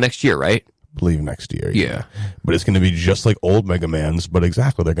coming until next year, right? I believe next year. Yeah. But it's going to be just like old Mega Mans, but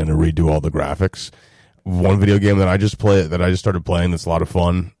exactly. They're going to redo all the graphics. One video game that I just started playing that's a lot of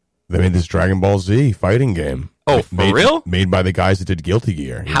fun. They made this Dragon Ball Z fighting game. Oh, for real? Made by the guys that did Guilty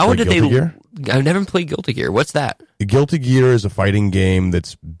Gear. How did they? I've never played Guilty Gear. What's that? Guilty Gear is a fighting game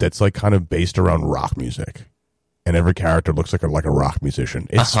that's like kind of based around rock music. And every character looks like a rock musician.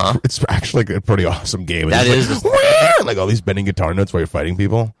 It's actually a pretty awesome game. That is like all these bending guitar notes while you're fighting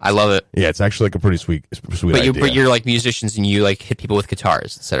people. I love it. Yeah, it's actually like a pretty sweet idea. But you're like musicians and you like hit people with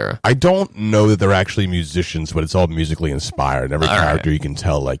guitars, etc. I don't know that they're actually musicians, but it's all musically inspired. Every character you can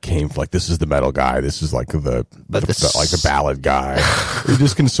tell like came from, like, this is the metal guy, this is like the ballad guy. You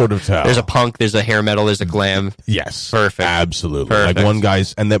just can sort of tell. There's a punk, there's a hair metal, there's a glam. Yes, perfect, absolutely. Perfect. Like one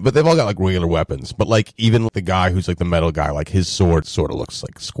guy's, but they've all got like regular weapons. But like even the guy who's like the metal guy, like his sword sort of looks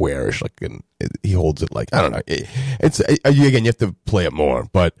like squarish, like he holds it like, I don't know. It's again, you have to play it more,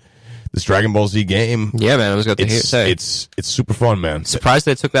 but this Dragon Ball Z game, yeah, man, I was going to say it's super fun, man. Surprised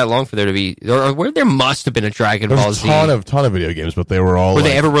that it took that long for there to be, or there must have been a Dragon Ball Z. There's a ton of video games, but they were all. Were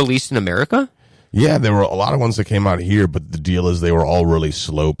they ever released in America? Yeah, there were a lot of ones that came out here, but the deal is they were all really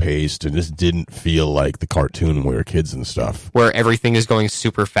slow paced and just didn't feel like the cartoon when we were kids and stuff. Where everything is going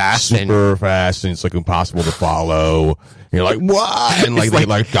super fast, and it's like impossible to follow. You're like, what? And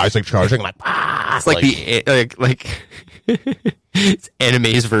like guys like charging like, ah! It's like it's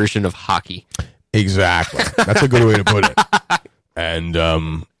anime's version of hockey. Exactly. That's a good way to put it. And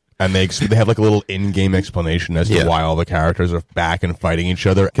they have like a little in-game explanation as to why all the characters are back and fighting each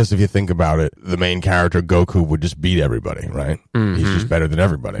other. Because if you think about it, the main character, Goku, would just beat everybody, right? Mm-hmm. He's just better than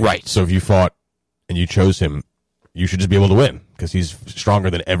everybody. Right. So if you fought and you chose him, you should just be able to win because he's stronger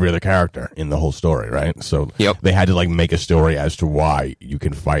than every other character in the whole story, right? So they had to like make a story as to why you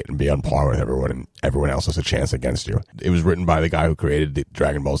can fight and be on par with everyone and everyone else has a chance against you. It was written by the guy who created the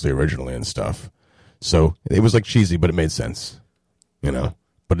Dragon Ball Z originally and stuff. So it was like cheesy, but it made sense, you know?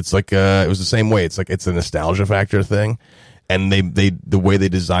 But it's like it was the same way. It's like it's a nostalgia factor thing, and they the way they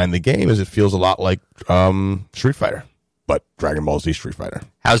designed the game is it feels a lot like Street Fighter, but Dragon Ball Z Street Fighter.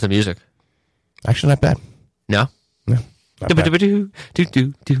 How's the music? Actually, not bad. No. No,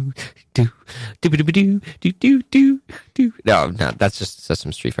 that's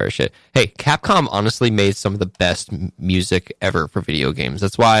some Street Fighter shit. Hey, Capcom honestly made some of the best music ever for video games.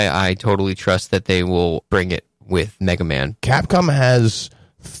 That's why I totally trust that they will bring it with Mega Man. Capcom has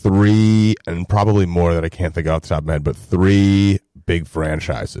 3, and probably more that I can't think off the top of my head, but 3 big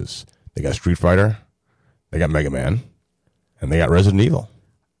franchises. They got Street Fighter, they got Mega Man, and they got Resident Evil.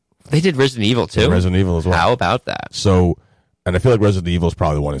 They did Resident Evil too? Resident Evil as well. How about that? So, and I feel like Resident Evil is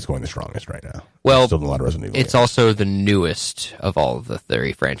probably the one that's going the strongest right now. Well, still a lot of Resident Evil it's also the newest of all of the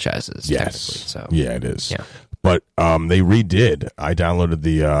 3 franchises. Yes. So. Yeah, it is. Yeah. But they redid. I downloaded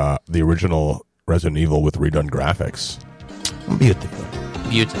the original Resident Evil with redone graphics. Beautiful.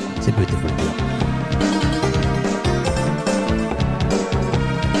 It's a beautiful deal.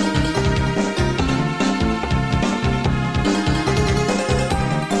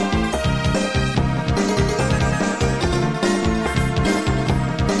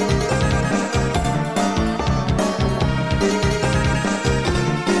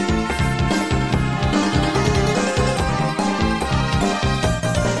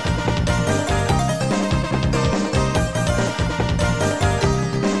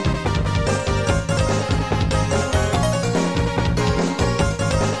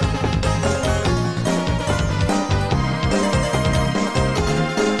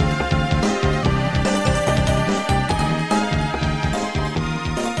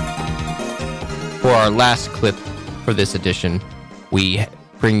 For our last clip for this edition, we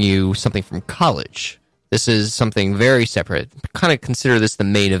bring you something from college. This is something very separate. Kind of consider this the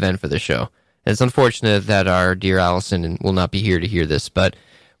main event for the show. And it's unfortunate that our dear Allison will not be here to hear this, but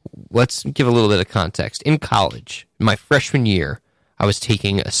let's give a little bit of context. In college, my freshman year, I was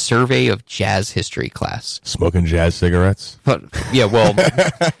taking a survey of jazz history class. Smoking jazz cigarettes? But, yeah, well,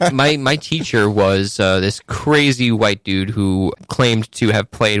 my teacher was this crazy white dude who claimed to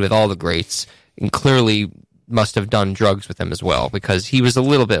have played with all the greats and clearly must have done drugs with them as well because he was a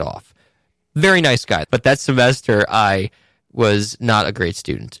little bit off. Very nice guy. But that semester, I was not a great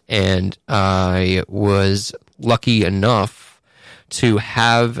student. And I was lucky enough to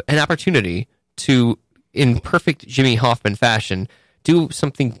have an opportunity to, in perfect Jimmy Hoffman fashion, do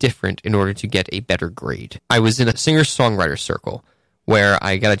something different in order to get a better grade. I was in a singer-songwriter circle where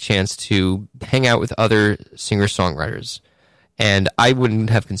I got a chance to hang out with other singer-songwriters. And I wouldn't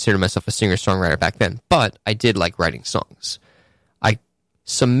have considered myself a singer-songwriter back then, but I did like writing songs. I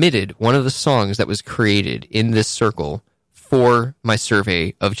submitted one of the songs that was created in this circle for my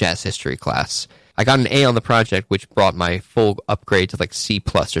survey of jazz history class. I got an A on the project, which brought my full upgrade to like C+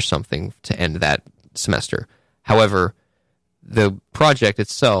 or something to end that semester. However, the project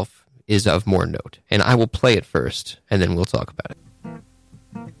itself is of more note, and I will play it first, and then we'll talk about it.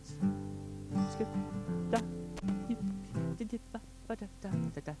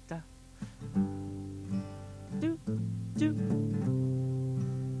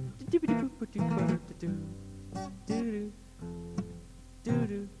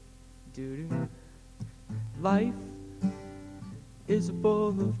 Doo-doo. Life is a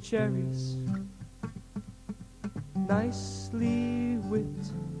bowl of cherries, nicely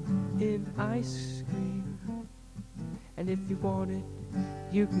whipped in ice cream. And if you want it,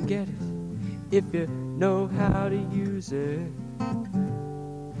 you can get it. If you know how to use it,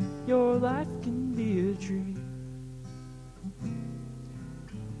 your life can be a dream.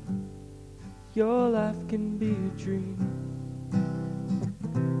 Your life can be a dream.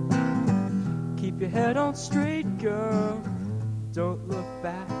 Keep your head on straight, girl. Don't look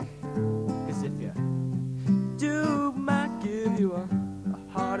back. 'Cause if you do, might give you a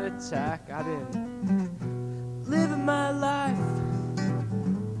heart attack. I've been living my life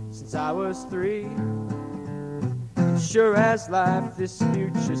since I was 3. Sure as life, this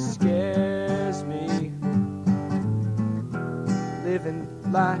future scares me. Living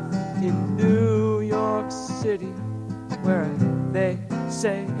life in New York City, where they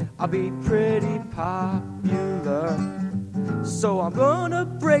say I'll be pretty popular. So I'm gonna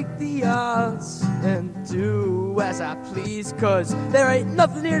break the odds and do as I please, 'cause there ain't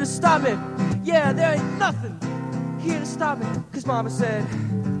nothing here to stop me. Yeah, there ain't nothing here to stop me. 'Cause mama said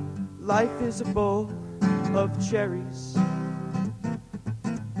life is a bowl of cherries,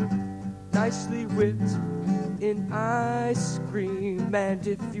 nicely whipped in ice cream. And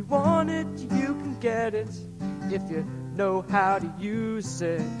if you want it, you can get it. If you know how to use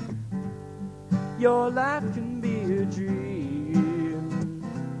it, your life can be a dream.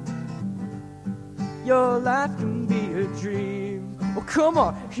 Your life can be a dream. Oh, come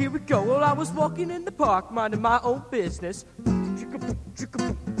on, here we go. Well, I was walking in the park, minding my own business,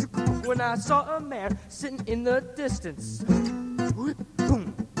 when I saw a man sitting in the distance.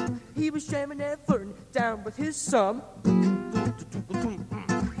 Boom. He was jamming and flirting down with his son,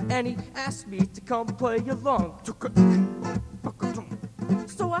 and he asked me to come play along.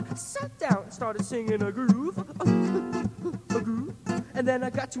 So I sat down and started singing a groove, and then I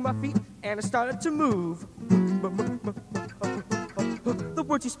got to my feet and I started to move. The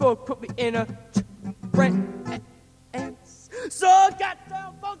words he spoke put me in a trance. So I got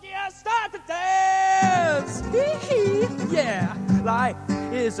down funky and started to dance. Yeah, life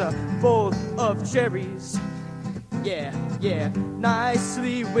is a bowl of cherries. Yeah,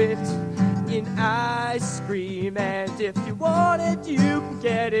 nicely whipped in ice cream. And if you want it, you can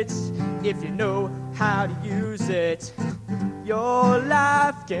get it. If you know how to use it, your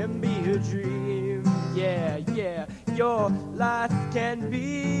life can be a dream. Yeah, your life can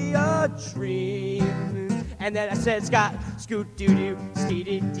be a dream. And then I said, Scott, scoot doo doo, ski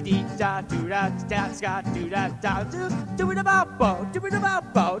dee dee dee da doo da da, Scott doo da da doo, do it about bo, do it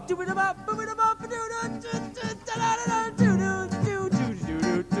about bo, do it about bo, do it about bo, do da da da da do do do do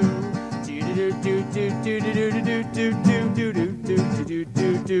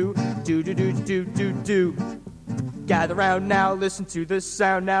do do do do do. Gather round now, listen to the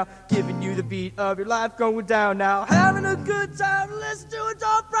sound now, giving you the beat of your life going down now. Having a good time, listen to it,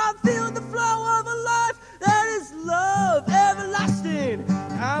 don't from feeling the flow of a life that is love everlasting.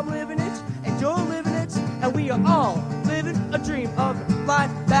 I'm living it, and you're living it, and we are all living a dream of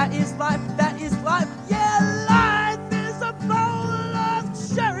life that is life, that is life. Yeah, life is a bowl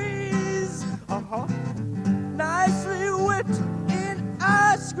of cherries, nicely whipped in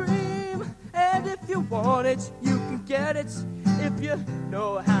ice cream. And if you want it, you can get it. If you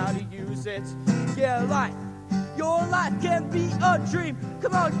know how to use it, yeah, life, your life can be a dream.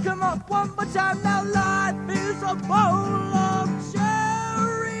 Come on, one more time now. Life is a bowl of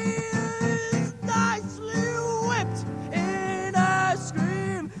cherries, nicely whipped in ice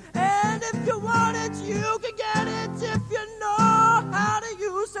cream. And if you want it, you can get it. If you know how to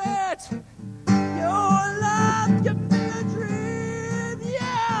use it, your life can be a dream.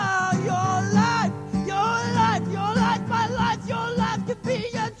 Yeah, your life, my life, your life can be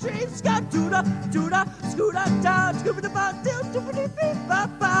a dream. Scott doo-da, scooter down, scooter about, do-do-do-do-do,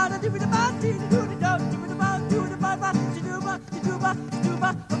 ba-ba, do-do-do-ba, do-do-do-do-do, do-do-do-ba, do-do-do-ba, do-do-do-ba,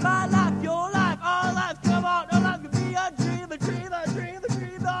 do-do-ba, my life, your life, our life, come on, our life can be a dream, a dream, a dream, a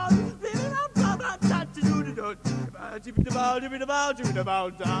dream,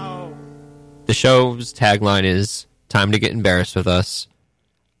 The show's tagline is "Time to get embarrassed with us."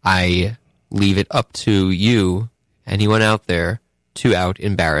 I leave it up to you, anyone out there, to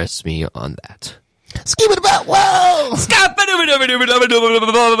out-embarrass me on that. Skip it about, whoa!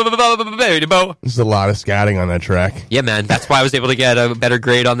 There's a lot of scatting on that track. Yeah, man, that's why I was able to get a better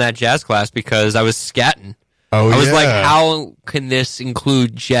grade on that jazz class, because I was scatting. Oh, I was yeah. like, how can this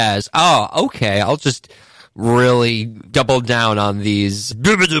include jazz? Oh, okay, I'll just really double down on these.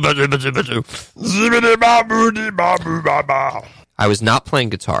 I